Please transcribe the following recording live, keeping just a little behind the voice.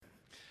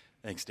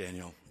Thanks,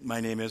 Daniel. My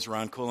name is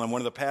Ron Cool. I'm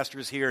one of the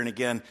pastors here, and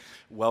again,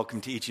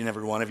 welcome to each and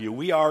every one of you.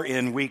 We are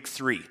in week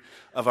 3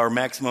 of our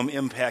Maximum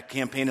Impact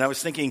campaign, and I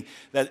was thinking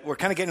that we're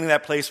kind of getting to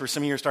that place where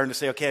some of you are starting to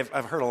say, okay,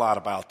 I've heard a lot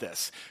about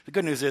this. The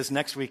good news is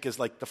next week is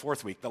like the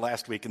 4th week, the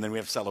last week, and then we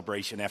have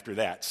celebration after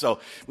that. So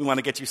we want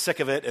to get you sick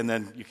of it, and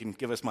then you can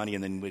give us money,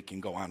 and then we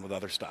can go on with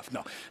other stuff.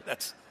 No,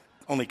 that's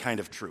only kind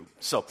of true.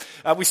 So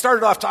we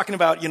started off talking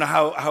about,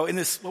 how in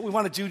this, what we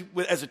want to do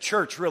as a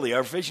church, really,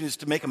 our vision is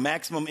to make a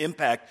maximum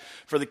impact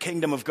for the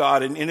kingdom of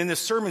God. And in this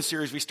sermon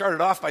series, we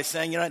started off by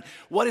saying,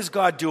 what is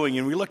God doing?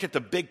 And we looked at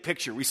the big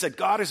picture. We said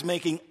God is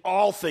making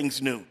all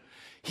things new.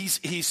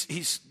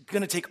 He's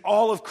going to take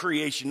all of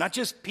creation, not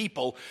just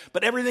people,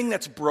 but everything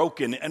that's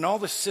broken and all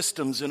the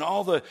systems and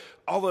all the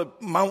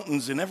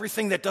mountains and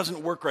everything that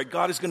doesn't work right.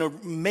 God is going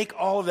to make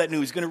all of that new.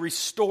 He's going to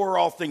restore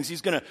all things.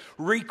 He's going to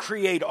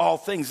recreate all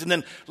things. And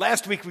then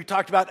last week we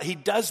talked about he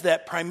does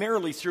that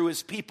primarily through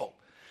his people.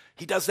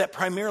 He does that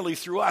primarily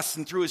through us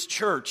and through his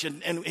church,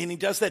 and he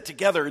does that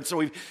together. And so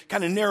we've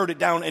kind of narrowed it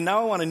down. And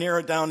now I want to narrow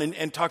it down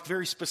and talk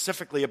very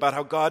specifically about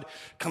how God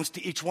comes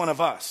to each one of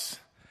us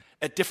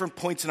at different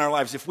points in our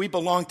lives. If we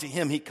belong to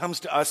him, he comes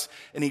to us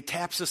and he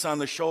taps us on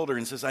the shoulder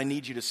and says, I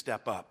need you to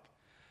step up.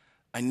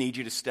 I need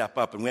you to step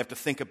up. And we have to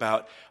think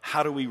about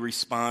how do we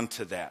respond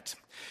to that.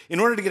 In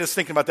order to get us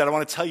thinking about that, I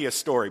want to tell you a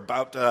story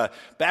about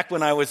back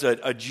when I was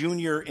a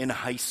junior in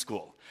high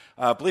school.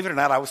 Believe it or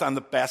not, I was on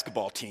the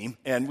basketball team,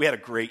 and we had a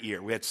great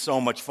year. We had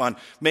so much fun.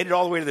 Made it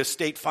all the way to the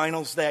state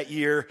finals that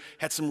year,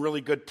 had some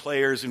really good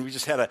players, and we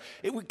just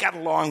we got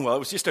along well. It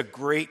was just a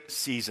great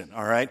season,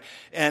 all right?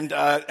 And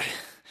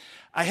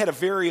I had a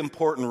very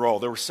important role.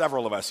 There were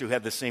several of us who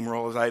had the same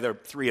role as I. There were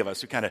 3 of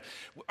us who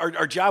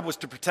our job was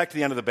to protect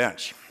the end of the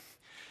bench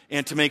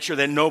and to make sure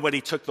that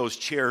nobody took those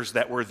chairs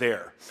that were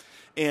there.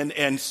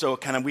 And so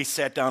we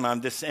sat down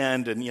on this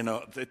end, and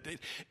on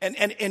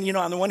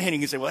the one hand you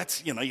can say, well,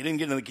 that's, you didn't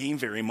get in the game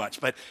very much,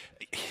 but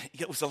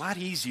it was a lot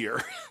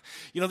easier.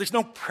 There's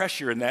no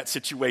pressure in that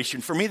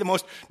situation. For me, the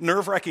most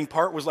nerve-wracking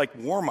part was like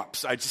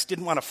warm-ups. I just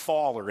didn't want to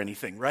fall or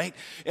anything, right?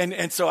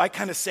 And so I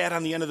kind of sat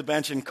on the end of the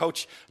bench, and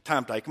Coach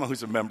Tom Dykema,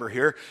 who's a member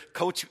here,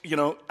 Coach,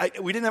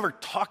 we didn't ever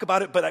talk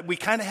about it, but we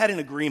kind of had an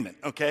agreement,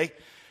 okay,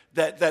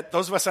 that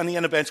those of us on the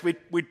end of the bench,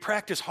 we'd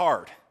practice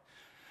hard.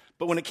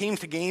 But when it came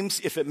to games,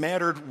 if it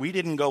mattered, we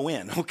didn't go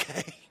in,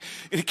 okay?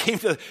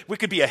 We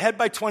could be ahead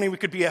by 20, we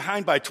could be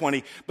behind by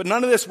 20, but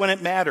none of this when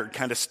it mattered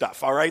kind of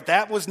stuff, all right?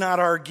 That was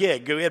not our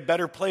gig. We had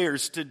better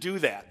players to do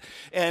that.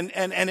 And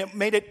it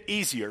made it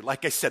easier.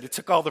 Like I said, it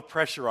took all the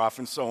pressure off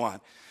and so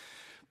on.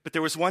 But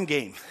there was one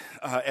game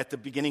at the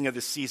beginning of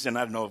the season,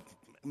 I don't know,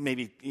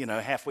 maybe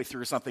halfway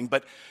through or something,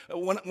 but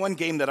one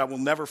game that I will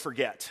never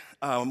forget.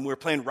 We were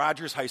playing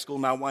Rogers High School,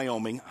 now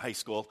Wyoming High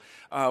School.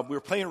 We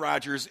were playing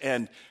Rogers,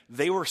 and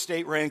they were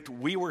state ranked.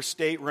 We were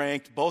state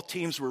ranked. Both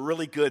teams were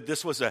really good.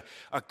 This was a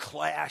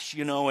clash,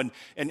 and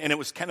it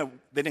was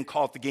they didn't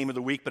call it the game of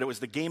the week, but it was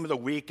the game of the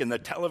week, and the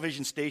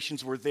television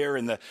stations were there,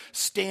 and the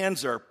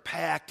stands are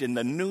packed, and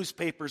the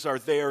newspapers are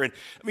there. And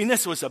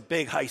this was a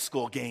big high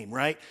school game,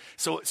 right?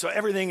 So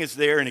everything is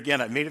there. And again,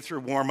 I made it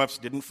through warm-ups,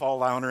 didn't fall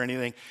down or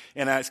anything.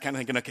 And I was kind of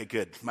thinking, okay,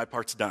 good, my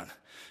part's done.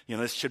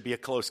 This should be a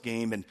close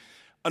game. And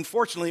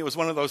unfortunately, it was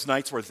one of those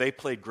nights where they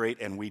played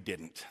great and we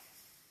didn't.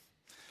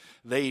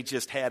 They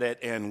just had it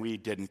and we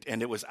didn't.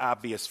 And it was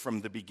obvious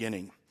from the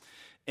beginning.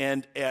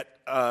 And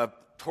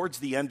towards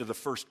the end of the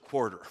first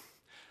quarter,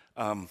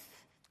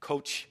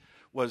 Coach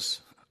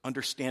was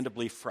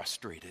understandably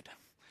frustrated.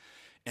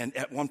 And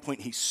at one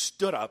point, he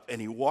stood up and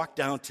he walked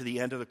down to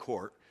the end of the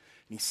court.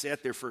 And he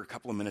sat there for a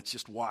couple of minutes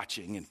just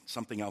watching, and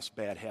something else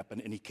bad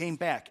happened. And he came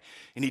back,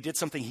 and he did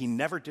something he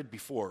never did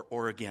before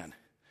or again.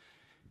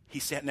 He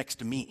sat next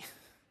to me.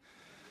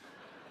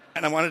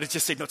 And I wanted to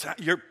just say, no,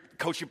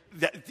 Coach,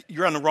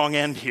 you're on the wrong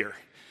end here.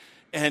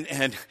 And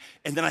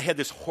then I had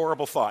this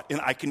horrible thought, and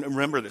I can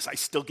remember this. I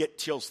still get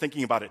chills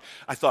thinking about it.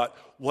 I thought,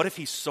 what if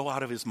he's so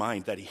out of his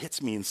mind that he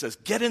hits me and says,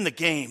 get in the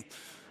game?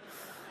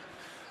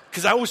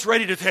 Because I was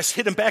ready to just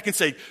hit him back and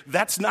say,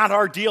 that's not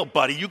our deal,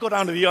 buddy. You go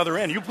down to the other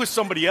end. You put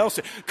somebody else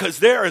in. Because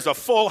there is a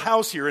full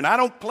house here, and I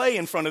don't play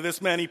in front of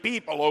this many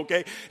people,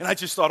 okay? And I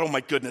just thought, oh, my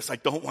goodness, I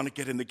don't want to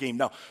get in the game.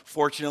 Now,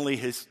 fortunately,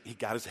 he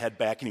got his head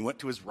back, and he went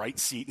to his right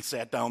seat and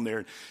sat down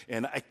there.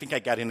 And I think I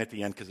got in at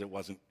the end because it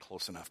wasn't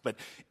close enough. But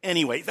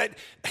anyway, the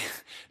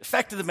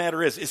fact of the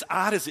matter is, as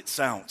odd as it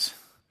sounds,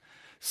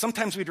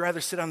 sometimes we'd rather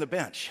sit on the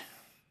bench.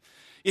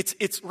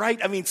 It's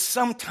right.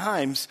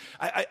 Sometimes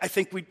I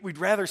think we'd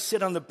rather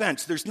sit on the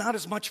bench. There's not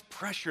as much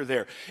pressure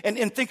there.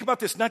 And think about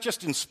this, not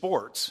just in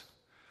sports,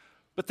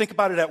 but think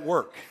about it at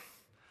work.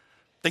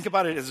 Think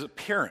about it as a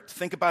parent.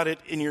 Think about it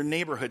in your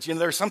neighborhoods.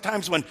 There are some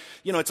times when,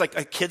 it's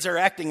like kids are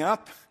acting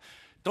up.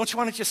 Don't you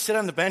want to just sit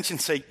on the bench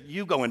and say,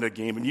 you go into the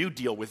game and you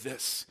deal with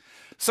this?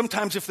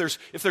 Sometimes if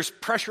there's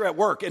pressure at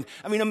work, and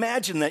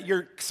imagine that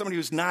you're somebody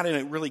who's not in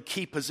a really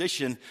key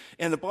position,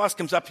 and the boss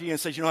comes up to you and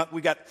says, you know what, we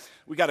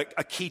got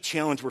a key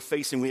challenge we're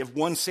facing. We have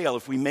one sale.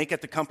 If we make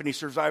it, the company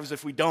survives.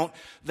 If we don't,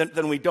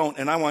 then we don't,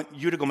 and I want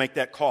you to go make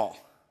that call.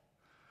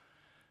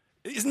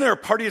 Isn't there a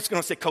party that's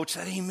going to say, Coach,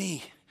 that ain't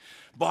me.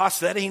 Boss,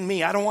 that ain't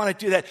me. I don't want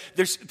to do that.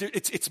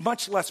 It's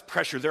much less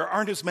pressure. There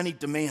aren't as many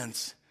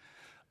demands.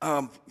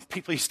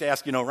 People used to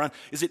ask, Ron,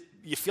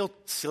 you feel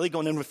silly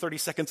going in with 30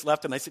 seconds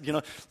left? And I said,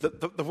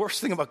 the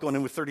worst thing about going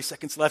in with 30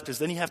 seconds left is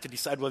then you have to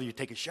decide whether you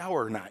take a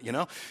shower or not,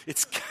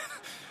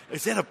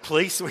 Is that a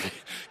place where you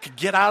could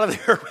get out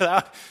of there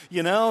without,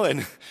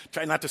 and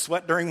try not to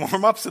sweat during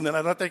warm-ups, and then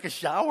I don't take a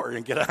shower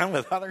and get on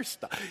with other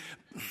stuff.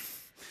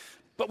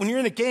 But when you're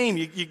in a game,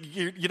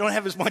 you don't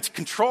have as much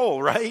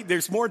control, right?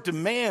 There's more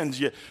demands.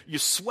 You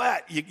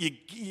sweat.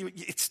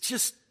 It's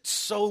just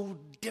so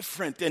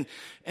different.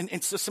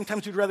 And so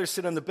sometimes we'd rather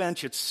sit on the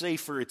bench. It's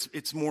safer.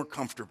 It's more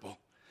comfortable.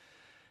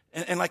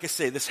 And like I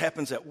say, this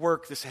happens at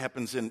work. This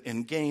happens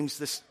in games.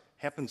 This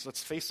happens,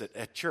 let's face it,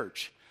 at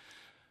church.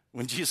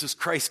 When Jesus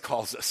Christ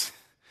calls us.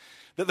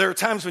 That there are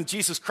times when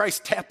Jesus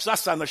Christ taps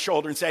us on the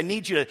shoulder and says, I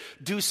need you to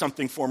do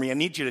something for me. I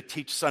need you to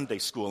teach Sunday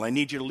school. I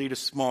need you to lead a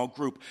small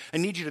group. I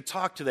need you to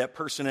talk to that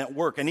person at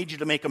work. I need you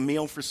to make a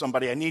meal for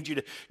somebody. I need you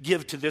to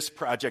give to this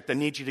project. I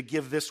need you to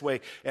give this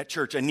way at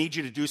church. I need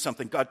you to do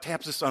something. God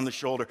taps us on the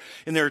shoulder.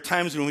 And there are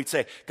times when we'd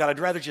say, God, I'd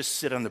rather just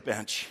sit on the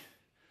bench.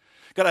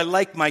 God, I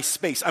like my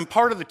space. I'm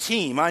part of the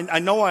team. I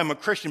know I'm a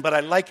Christian, but I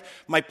like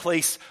my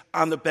place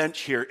on the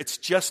bench here. It's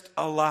just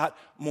a lot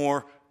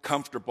more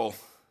comfortable.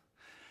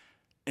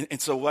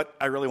 And so what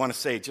I really want to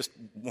say, just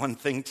one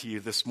thing to you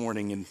this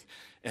morning,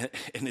 and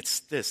it's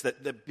this,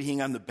 that being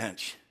on the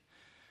bench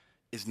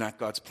is not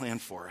God's plan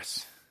for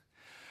us.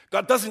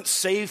 God doesn't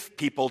save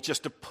people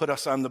just to put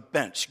us on the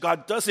bench.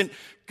 God doesn't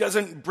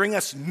bring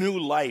us new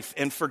life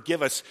and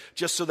forgive us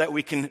just so that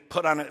we can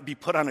be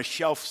put on a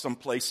shelf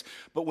someplace.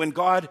 But when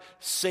God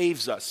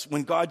saves us,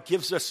 when God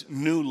gives us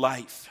new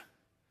life,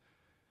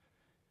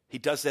 He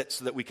does that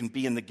so that we can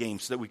be in the game,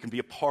 so that we can be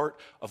a part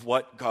of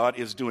what God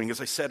is doing. As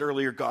I said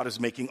earlier, God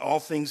is making all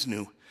things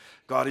new.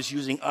 God is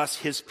using us,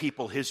 His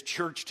people, His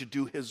church to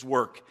do His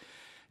work.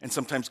 And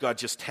sometimes God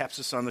just taps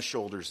us on the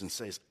shoulders and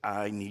says,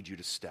 I need you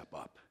to step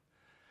up.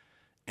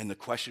 And the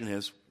question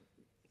is,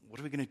 what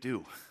are we going to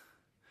do?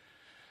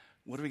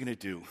 What are we going to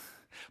do?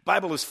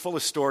 Bible is full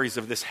of stories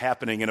of this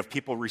happening and of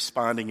people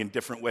responding in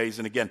different ways.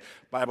 And again,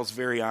 Bible's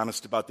very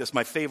honest about this.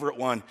 My favorite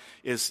one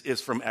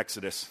is from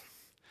Exodus.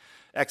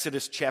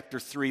 Exodus chapter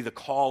 3, the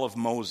call of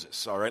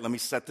Moses. All right, let me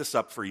set this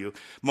up for you.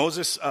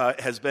 Moses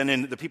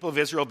the people of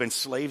Israel have been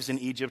slaves in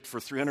Egypt for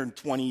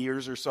 320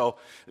 years or so.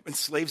 They've been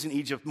slaves in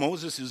Egypt.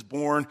 Moses is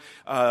born.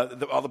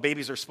 All the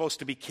babies are supposed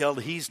to be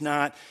killed. He's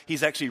not.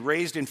 He's actually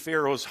raised in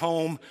Pharaoh's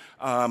home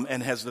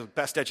and has the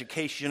best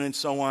education and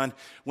so on.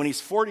 When he's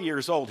 40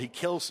 years old, he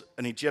kills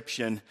an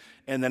Egyptian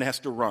and then has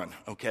to run,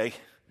 okay?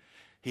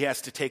 He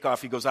has to take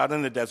off. He goes out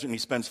in the desert and he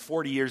spends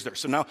 40 years there.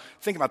 So now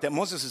think about that.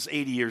 Moses is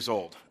 80 years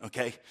old,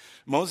 okay?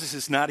 Moses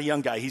is not a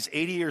young guy. He's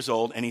 80 years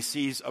old and he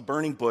sees a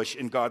burning bush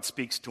and God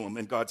speaks to him.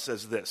 And God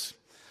says this,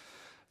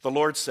 the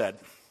Lord said,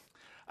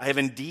 I have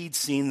indeed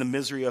seen the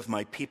misery of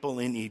my people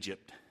in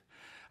Egypt.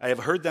 I have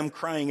heard them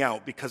crying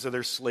out because of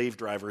their slave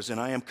drivers,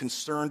 and I am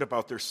concerned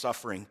about their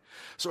suffering.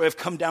 So I have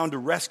come down to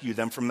rescue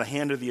them from the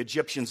hand of the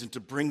Egyptians and to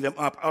bring them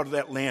up out of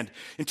that land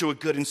into a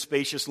good and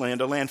spacious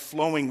land, a land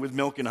flowing with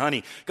milk and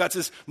honey. God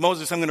says,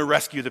 Moses, I'm going to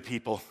rescue the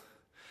people.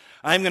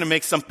 I'm going to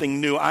make something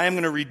new. I am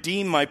going to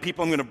redeem my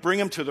people. I'm going to bring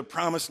them to the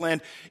promised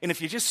land. And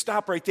if you just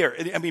stop right there,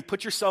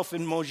 put yourself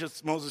in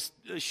Moses'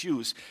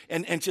 shoes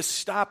and just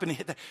stop and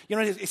hit that.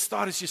 His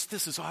thought is just,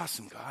 this is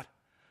awesome, God.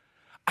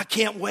 I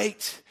can't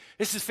wait.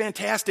 This is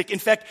fantastic. In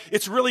fact,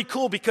 it's really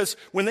cool because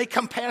when they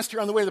come past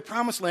here on the way to the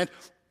promised land,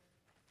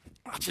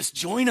 I'll just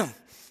join them.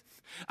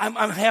 I'm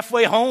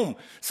halfway home,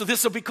 so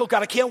this will be cool.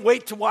 God, I can't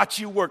wait to watch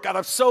you work. God,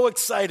 I'm so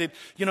excited.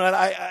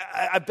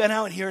 I've been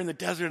out here in the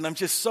desert, and I'm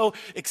just so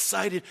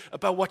excited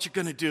about what you're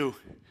going to do.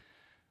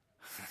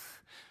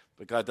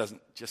 But God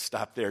doesn't just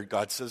stop there.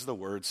 God says the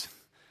words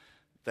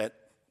that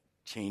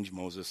change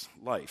Moses'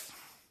 life.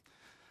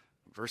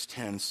 Verse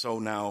 10, so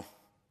now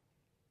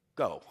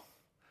go.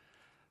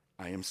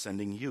 I am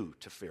sending you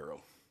to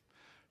Pharaoh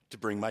to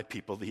bring my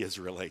people, the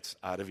Israelites,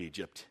 out of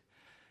Egypt.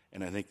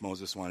 And I think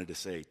Moses wanted to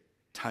say,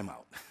 time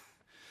out.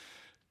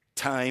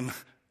 Time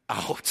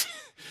out.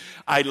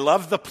 I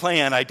love the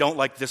plan. I don't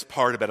like this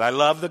part of it. I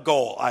love the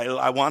goal.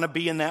 I want to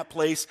be in that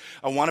place.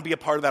 I want to be a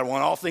part of that. I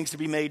want all things to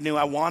be made new.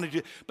 I want to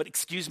do, but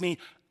excuse me,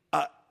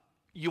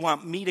 you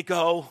want me to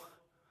go?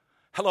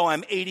 Hello,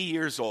 I'm 80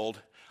 years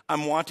old.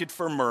 I'm wanted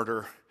for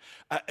murder.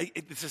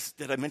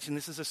 Did I mention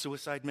this is a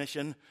suicide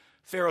mission?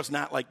 Pharaoh's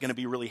not going to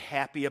be really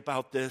happy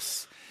about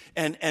this.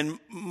 And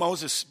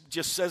Moses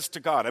just says to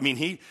God,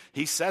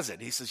 he says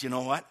it. He says, you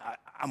know what?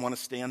 I want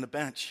to stay on the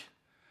bench.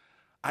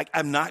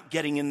 I'm not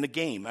getting in the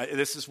game.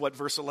 This is what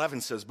verse 11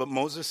 says. But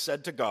Moses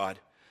said to God,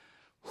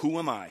 who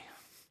am I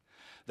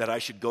that I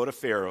should go to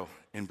Pharaoh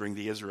and bring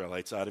the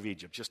Israelites out of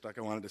Egypt? Just like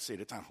I wanted to say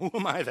to Tom, who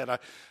am I that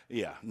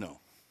no.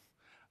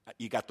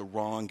 You got the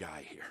wrong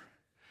guy here.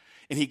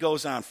 And he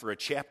goes on for a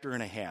chapter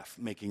and a half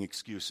making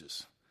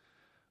excuses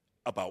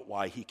about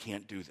why he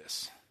can't do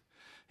this.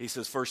 He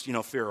says, first,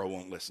 Pharaoh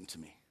won't listen to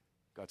me.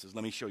 God says,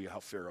 let me show you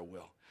how Pharaoh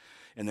will.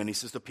 And then he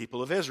says, the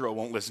people of Israel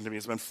won't listen to me.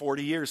 It's been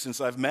 40 years since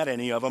I've met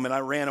any of them, and I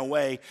ran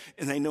away,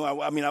 and they knew,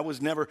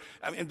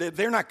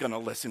 they're not going to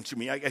listen to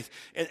me.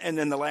 And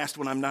then the last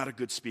one, I'm not a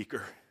good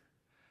speaker.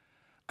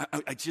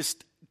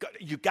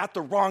 You got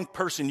the wrong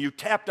person. You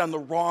tapped on the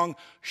wrong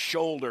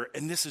shoulder.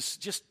 And this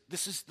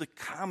is the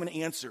common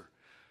answer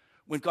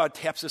when God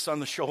taps us on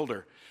the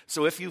shoulder.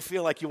 So if you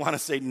feel like you want to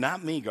say,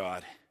 not me,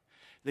 God,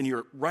 then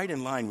you're right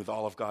in line with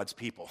all of God's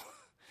people,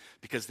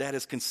 because that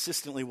is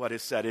consistently what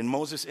is said. And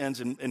Moses ends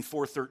in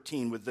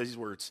 4:13 with these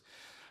words.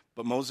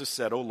 But Moses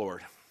said, "O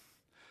Lord,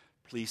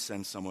 please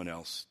send someone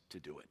else to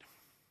do it."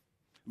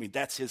 I mean,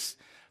 that's his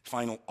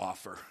final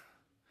offer.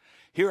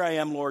 Here I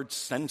am, Lord,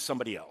 send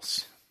somebody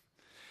else.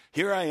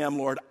 Here I am,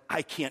 Lord,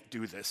 I can't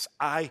do this.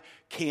 I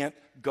can't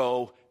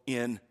go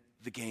in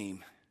the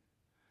game.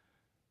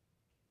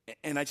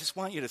 And I just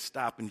want you to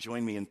stop and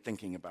join me in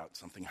thinking about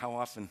something. How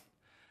often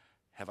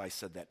have I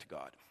said that to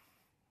God?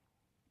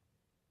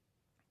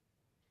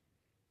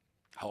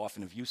 How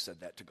often have you said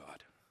that to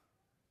God?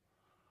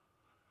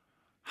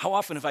 How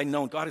often have I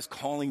known God is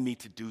calling me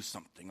to do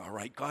something, all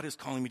right? God is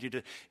calling me to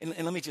do, and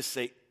let me just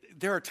say,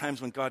 there are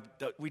times when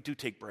we do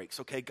take breaks,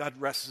 okay? God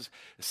rests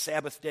a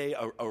Sabbath day,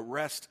 a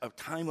rest, a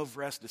time of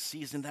rest, a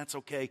season, that's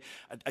okay.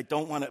 I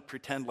don't want to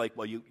pretend like,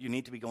 well, you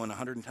need to be going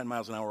 110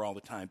 miles an hour all the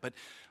time. But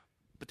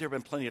there have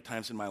been plenty of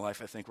times in my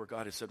life, I think, where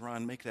God has said,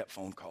 Ron, make that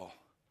phone call.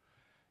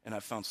 And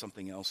I've found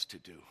something else to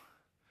do.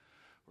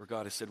 Where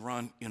God has said,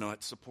 Ron,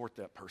 support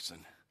that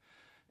person.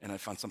 And I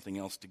found something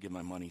else to give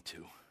my money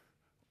to,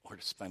 or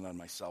to spend on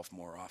myself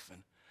more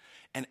often.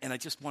 And I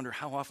just wonder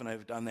how often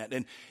I've done that.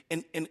 And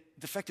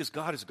the fact is,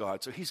 God is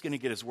God, so he's going to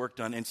get his work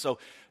done. And so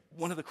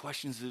one of the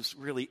questions is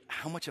really,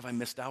 how much have I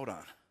missed out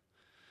on?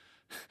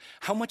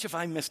 How much have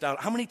I missed out?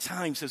 How many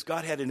times has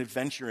God had an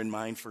adventure in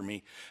mind for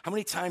me? How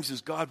many times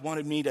has God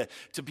wanted me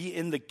to be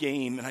in the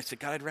game? And I said,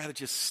 God, I'd rather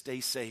just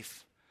stay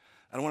safe.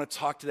 I don't want to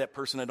talk to that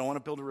person. I don't want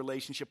to build a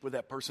relationship with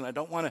that person. I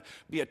don't want to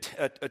be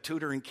a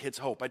tutor in Kids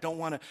Hope. I don't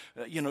want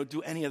to,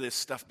 do any of this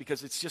stuff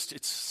because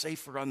it's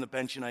safer on the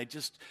bench, and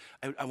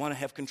I want to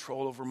have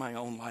control over my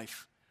own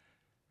life.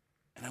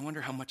 And I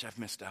wonder how much I've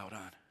missed out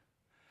on.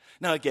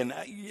 Now, again,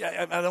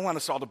 I don't want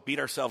us all to beat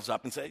ourselves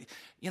up and say,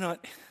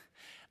 what,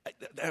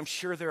 I'm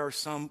sure there are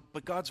some,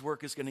 but God's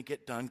work is going to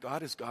get done.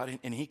 God is God,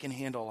 and he can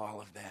handle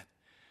all of that.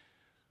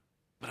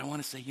 But I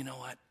want to say, you know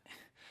what,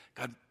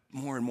 God,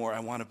 more and more,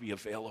 I want to be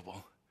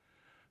available.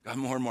 God,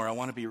 more and more, I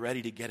want to be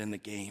ready to get in the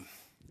game.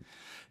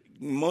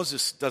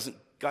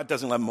 God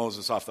doesn't let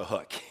Moses off the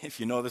hook. If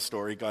you know the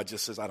story, God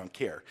just says, I don't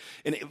care.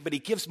 But he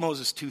gives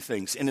Moses two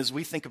things. And as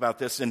we think about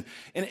this, and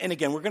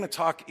again, we're going to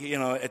talk,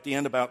 at the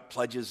end about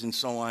pledges and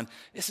so on.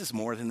 This is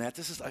more than that.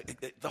 This is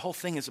the whole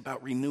thing is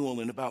about renewal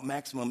and about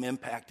maximum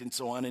impact and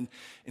so on and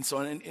so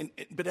on.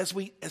 But as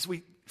we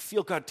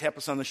feel God tap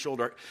us on the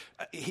shoulder,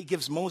 he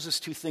gives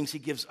Moses two things. He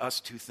gives us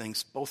two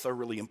things. Both are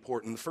really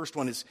important. The first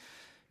one is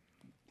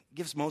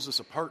gives Moses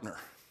a partner.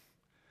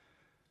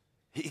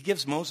 He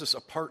gives Moses a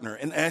partner.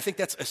 And I think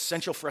that's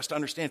essential for us to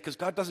understand, because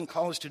God doesn't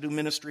call us to do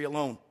ministry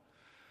alone.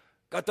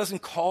 God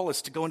doesn't call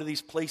us to go into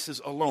these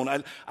places alone.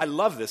 I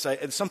love this.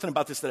 It's something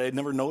about this that I had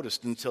never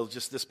noticed until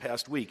just this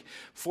past week.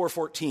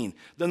 4:14.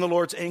 Then the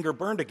Lord's anger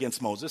burned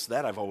against Moses.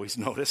 That I've always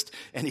noticed.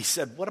 And he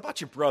said, what about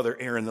your brother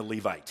Aaron the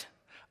Levite?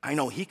 I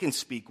know he can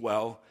speak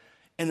well.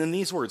 And then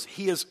these words,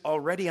 he is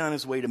already on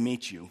his way to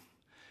meet you,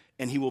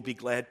 and he will be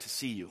glad to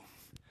see you.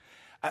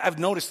 I've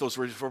noticed those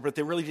words before, but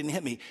they really didn't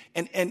hit me.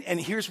 And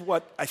here's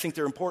what I think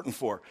they're important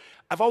for.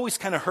 I've always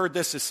kind of heard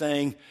this as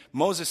saying,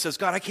 Moses says,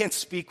 God, I can't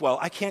speak well.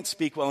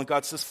 And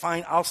God says,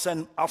 fine, I'll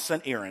send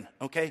Aaron,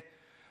 okay?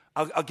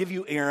 I'll give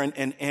you Aaron,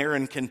 and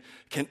Aaron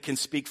can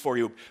speak for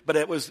you. But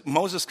it was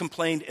Moses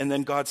complained, and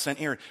then God sent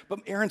Aaron. But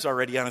Aaron's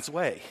already on his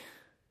way.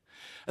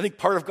 I think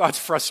part of God's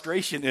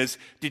frustration is,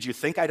 did you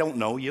think I don't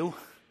know you?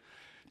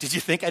 Did you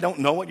think I don't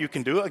know what you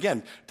can do?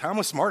 Again, Tom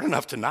was smart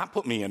enough to not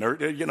put me in,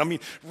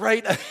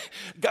 right?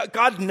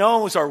 God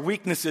knows our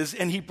weaknesses,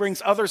 and he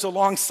brings others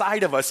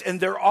alongside of us, and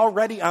they're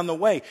already on the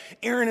way.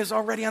 Aaron is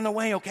already on the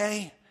way,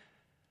 okay?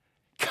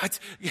 God,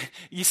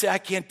 you say, I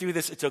can't do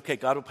this. It's okay.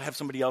 God will have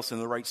somebody else in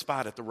the right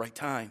spot at the right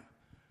time.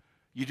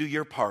 You do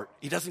your part.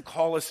 He doesn't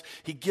call us.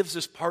 He gives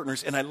us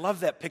partners, and I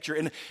love that picture.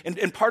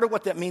 And part of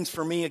what that means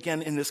for me,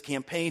 again, in this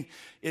campaign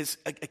is,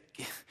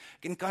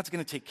 again, God's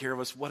going to take care of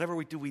us. Whatever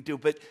we do,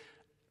 but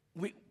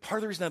part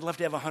of the reason I'd love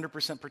to have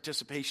 100%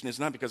 participation is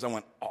not because I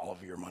want all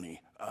of your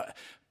money.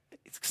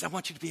 It's because I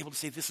want you to be able to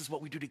say, this is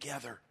what we do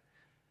together.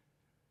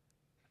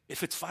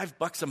 If it's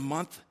 $5 a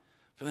month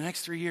for the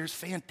next 3 years,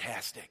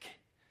 fantastic.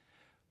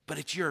 But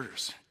it's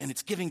yours, and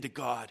it's giving to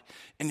God.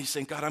 And he's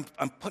saying, God,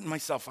 I'm putting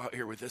myself out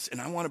here with this, and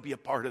I want to be a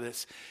part of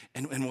this.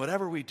 And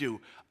whatever we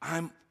do,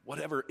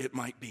 whatever it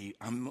might be,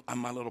 I'm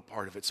my little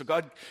part of it. So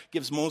God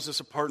gives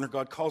Moses a partner.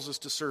 God calls us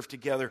to serve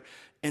together,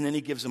 and then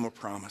he gives him a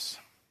promise.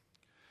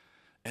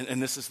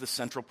 And this is the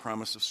central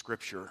promise of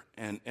Scripture,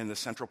 and the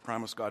central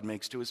promise God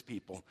makes to his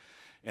people.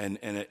 And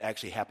it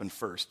actually happened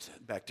first,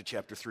 back to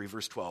chapter 3,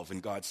 verse 12.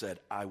 And God said,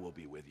 I will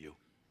be with you.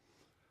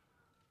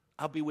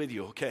 I'll be with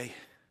you, okay?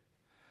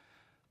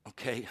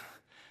 Okay.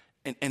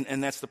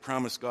 And that's the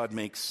promise God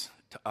makes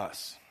to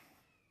us.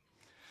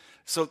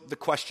 So the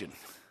question,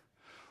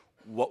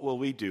 what will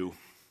we do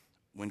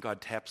when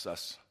God taps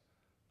us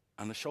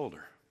on the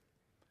shoulder?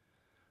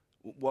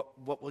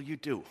 What will you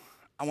do?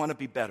 I want to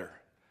be better.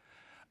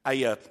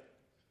 I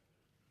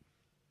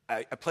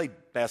played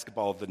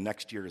basketball the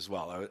next year as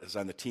well. I was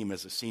on the team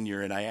as a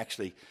senior, and I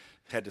actually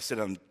had to sit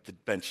on the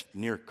bench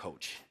near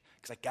coach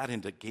because I got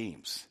into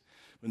games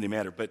when they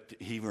mattered. But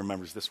he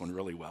remembers this one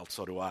really well,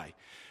 so do I.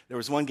 There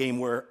was one game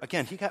where,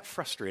 again, he got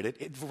frustrated.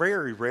 It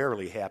very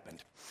rarely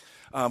happened.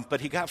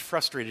 But he got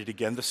frustrated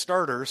again. The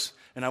starters,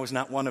 and I was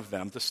not one of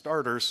them, the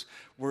starters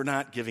were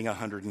not giving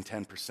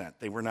 110%.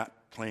 They were not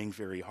playing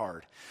very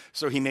hard.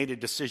 So he made a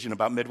decision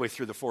about midway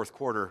through the fourth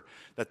quarter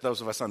that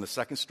those of us on the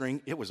second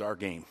string, it was our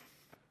game.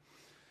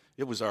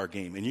 It was our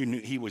game. And you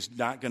knew he was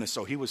not going to,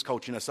 so he was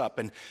coaching us up.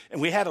 And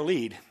we had a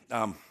lead,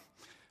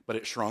 but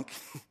it shrunk,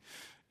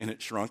 and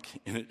it shrunk,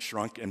 and it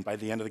shrunk. And by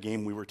the end of the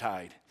game, we were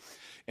tied.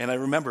 And I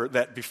remember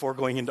that before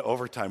going into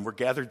overtime, we're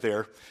gathered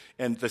there,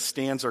 and the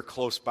stands are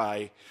close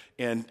by,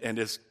 and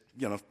as,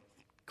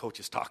 coach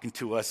is talking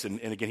to us, and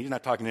again, he's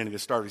not talking to any of the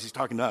starters, he's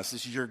talking to us.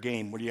 This is your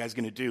game. What are you guys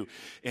going to do?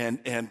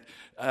 And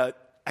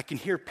I can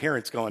hear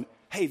parents going,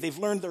 hey, they've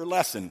learned their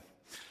lesson.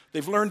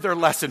 They've learned their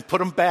lesson. Put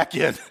them back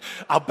in.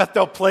 I'll bet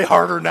they'll play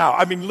harder now.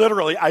 I mean,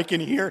 literally, I can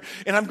hear,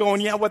 and I'm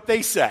going, yeah, what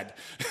they said.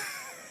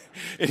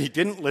 And he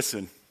didn't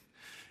listen.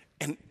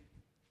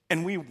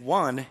 And we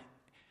won.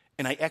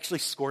 And I actually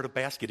scored a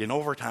basket in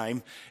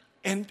overtime,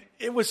 and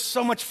it was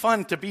so much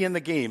fun to be in the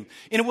game.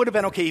 And it would have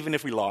been okay even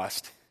if we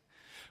lost.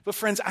 But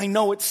friends, I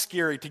know it's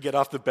scary to get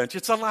off the bench.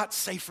 It's a lot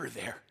safer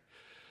there.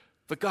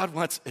 But God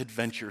wants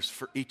adventures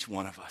for each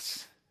one of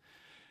us.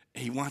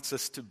 He wants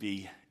us to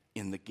be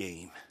in the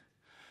game.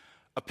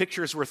 A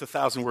picture is worth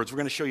 1,000 words. We're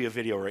going to show you a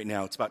video right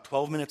now. It's about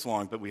 12 minutes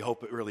long, but we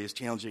hope it really is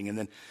challenging. And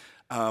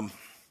then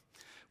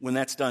when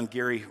that's done,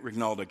 Gary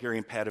Rignaldo, Gary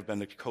and Pat have been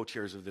the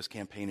co-chairs of this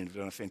campaign and have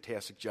done a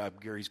fantastic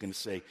job. Gary's going to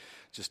say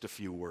just a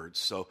few words.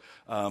 So,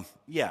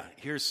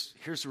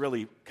 here's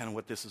really kind of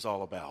what this is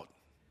all about.